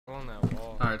on that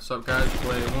wall. Alright, what's up guys?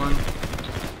 Play 1.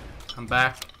 I'm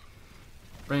back.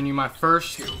 Bringing you my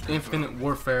first Infinite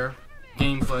Warfare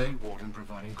gameplay.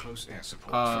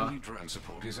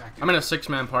 I'm in a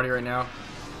 6-man party right now,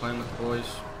 playing with the boys.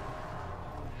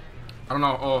 I don't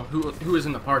know who is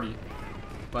in the party,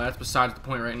 but that's besides the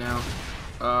point right now.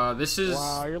 This is,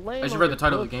 as you read the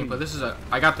title of the gameplay, this is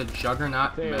I got the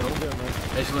Juggernaut medal.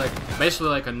 Basically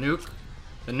like a nuke.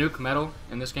 The nuke medal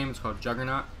in this game is called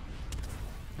Juggernaut.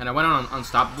 And I went on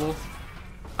Unstoppable.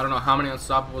 I don't know how many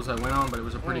Unstoppables I went on, but it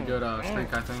was a pretty good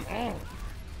streak, I think.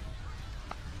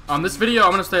 This video, I'm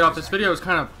going to stay off. This video is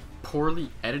kind of poorly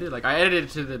edited. Like, I edited it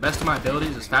to the best of my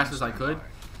abilities as fast as I could.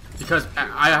 Because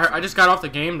I just got off the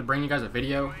game to bring you guys a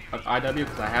video of IW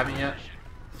because I haven't yet.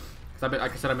 Because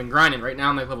like I said, I've been grinding. Right now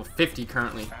I'm like level 50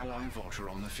 currently.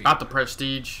 Got the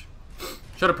prestige.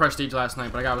 Should have prestige last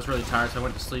night, but I was really tired, so I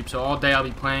went to sleep. So all day I'll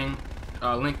be playing.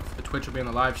 Link to Twitch will be on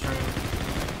the live stream.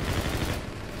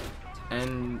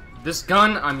 And this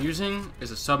gun I'm using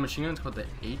is a submachine gun. It's called the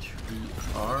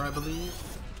HVR, I believe.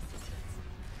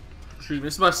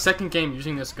 This is my second game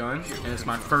using this gun, and it's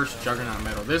my first Juggernaut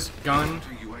medal. This gun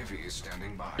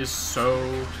is so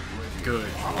good.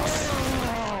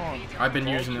 I've been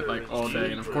using it like all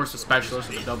day, and of course the specialist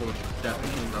with the double death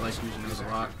machines. I like using those a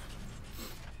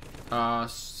lot.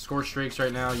 Score streaks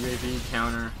right now, UAV,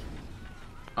 counter,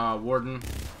 Warden.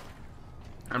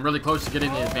 I'm really close to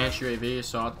getting the advanced UAV,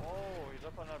 so I'll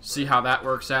see how that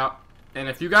works out. And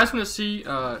if you guys want to see,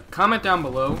 comment down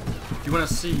below if you want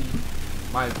to see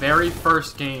my very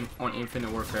first game on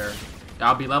Infinite Warfare.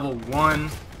 I'll be level 1.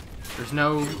 There's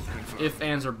no ifs,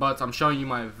 ands, or buts. I'm showing you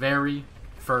my very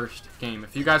first game.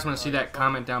 If you guys want to see that,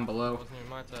 comment down below.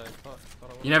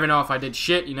 You never know if I did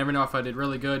shit. You never know if I did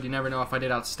really good. You never know if I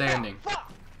did outstanding.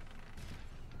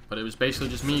 But it was basically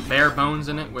just me, bare bones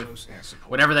in it, with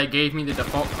whatever they gave me, the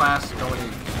default class, going in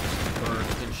or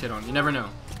getting shit on. You never know.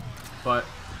 But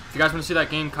if you guys want to see that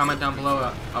game, comment down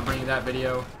below. I'll bring you that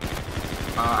video.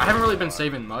 I haven't really been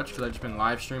saving much because I've just been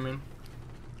live streaming.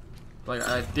 Like,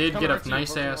 I did get a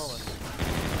nice ass.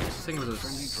 I think it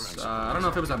was a. I don't know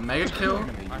if it was a mega kill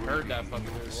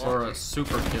or a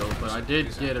super kill, but I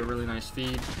did get a really nice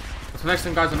feed. So next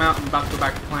time, guys, I'm out. I'm about to go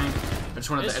back to playing. I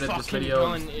just wanted to edit this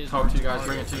video and talk to you guys,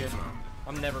 bring it to you.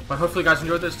 But hopefully, you guys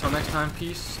enjoyed this. Till next time,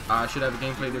 peace. I should have a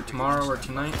gameplay either tomorrow or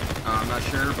tonight. I'm not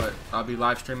sure, but I'll be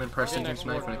live streaming Prestige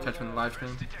tonight when I catch me in the live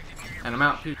stream. And I'm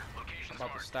out. Peace.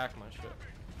 About to stack my shit.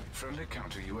 Friendly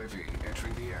counter UAV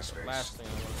entering the airspace. Last thing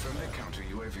Friendly counter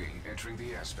UAV entering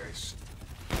the airspace.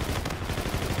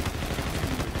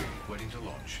 Waiting to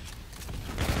launch.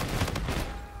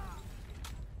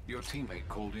 Your teammate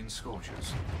called in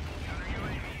scorches.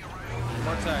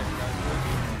 More tag, guys.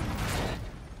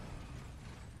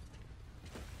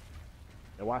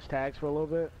 Yeah, watch tags for a little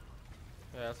bit.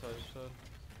 Yeah, that's what I just said.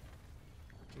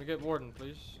 Let me get Warden,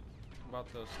 please. I'm about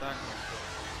to stack my shit.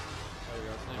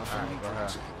 Alright, go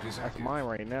ahead. That's mine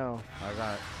right now. I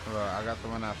got the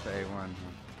one after A1.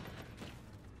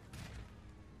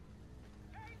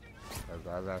 Cause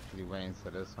I was actually waiting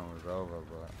till this one was over,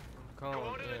 but I'm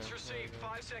calling,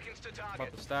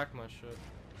 about to stack my shit.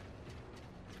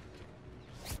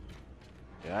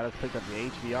 Yeah, I just picked up the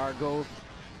HVR gold.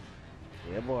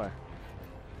 Yeah, boy.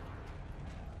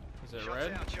 Is it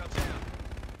red?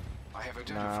 I have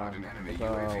identified an enemy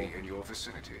UAV in your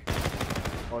vicinity.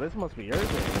 Oh, this must be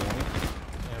yours, man.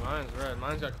 Yeah, mine's red.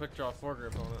 Mine's got quick draw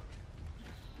foregrip on it.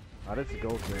 Oh, this is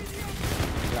gold shit.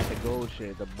 You got the gold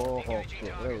shit, the bullhawk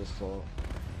shit, whatever it's called.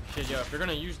 Shit, yo, if you're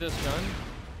gonna use this gun,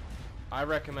 I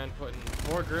recommend putting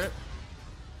foregrip.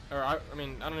 Or, I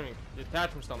mean, I don't even, the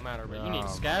attachments don't matter, but you need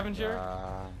scavenger.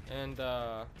 And,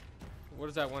 what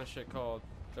is that one shit called?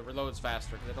 The reload's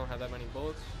faster, because they don't have that many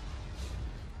bullets.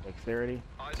 Dexterity?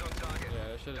 Eyes on target. Yeah,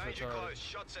 that shit is retarded.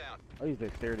 Shots out. I use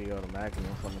dexterity automatically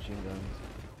on some machine guns.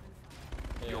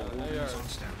 Yeah, Your they are. is on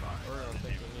standby. We're gonna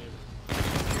think we need.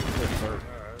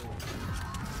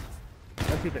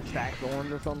 Let's see if it stacks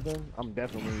on or something. I'm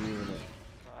definitely using it.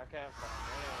 No, I can't find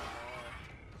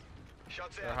it.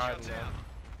 Shots They're out. hiding Shots now. out.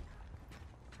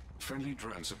 Friendly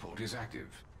drone support is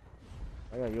active.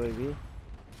 I got UAV.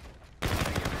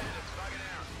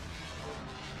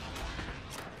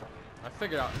 I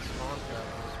figured out the spawn trap.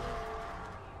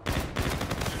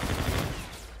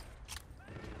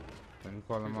 let me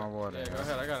call in my water. Yeah, go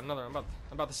ahead. I got another. I'm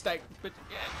about to stack this bitch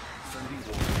again.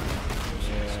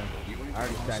 Yeah, I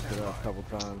already stacked it up a couple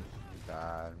times.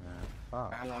 God, man.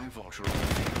 Fuck. Ally vulture. I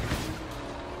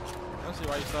don't see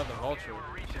why you still have the vulture.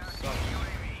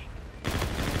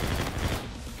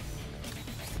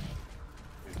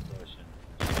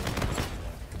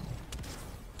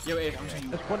 Yo, it's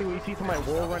funny when you see somebody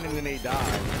wall running and they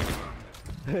die.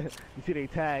 You see they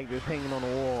tag just hanging on the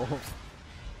wall.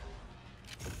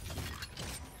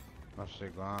 My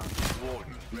shit gone.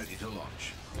 Warden, ready to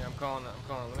launch. Yeah, I'm calling it. I'm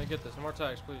calling it. Let me get this. No more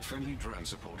tags, please. Friendly drone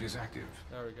support is active.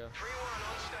 There we go. 3-1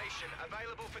 on station,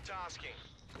 available for tasking.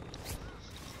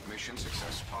 Mission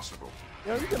success possible.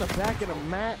 Yo, you gonna back in the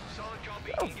mat? Solid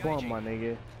copy, Have fun, engaging. my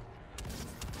nigga.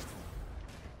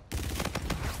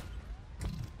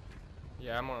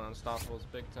 Yeah, I'm on Unstoppables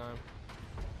big time.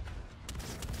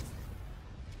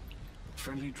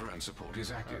 Friendly drone support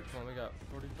is Alright, active. come on, we got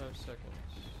 45 seconds.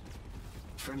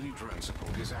 Friendly drone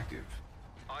support is active.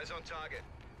 Eyes on target.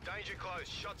 Danger close,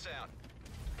 shots out.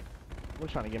 We're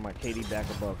trying to get my KD back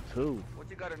above 2. What,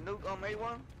 you got a nuke on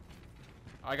A1?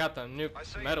 I got the nuke I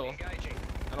see medal. engaging.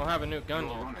 I don't have a nuke gun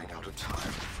You're yet. running out of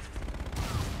time.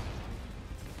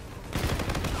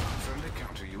 Friendly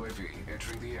counter UAV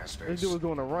entering the airspace. This dude was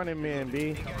doing a running man, B.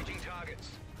 Engaging targets.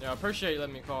 Yeah, I appreciate you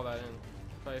letting me call that in.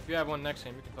 But if you have one next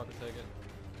game, you can fucking take it.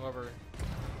 Whoever.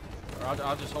 Or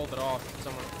I'll just hold it off. If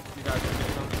someone, you guys can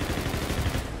get something.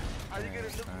 How you get a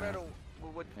nuke medal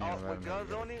with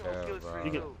guns on it or kill streak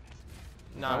You get- too?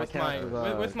 Nah, with my counts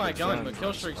as, with my gun, gun. but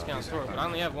kill streaks count too. But I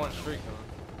only have one streak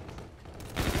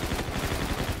though.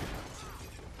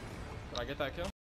 Did I get that kill?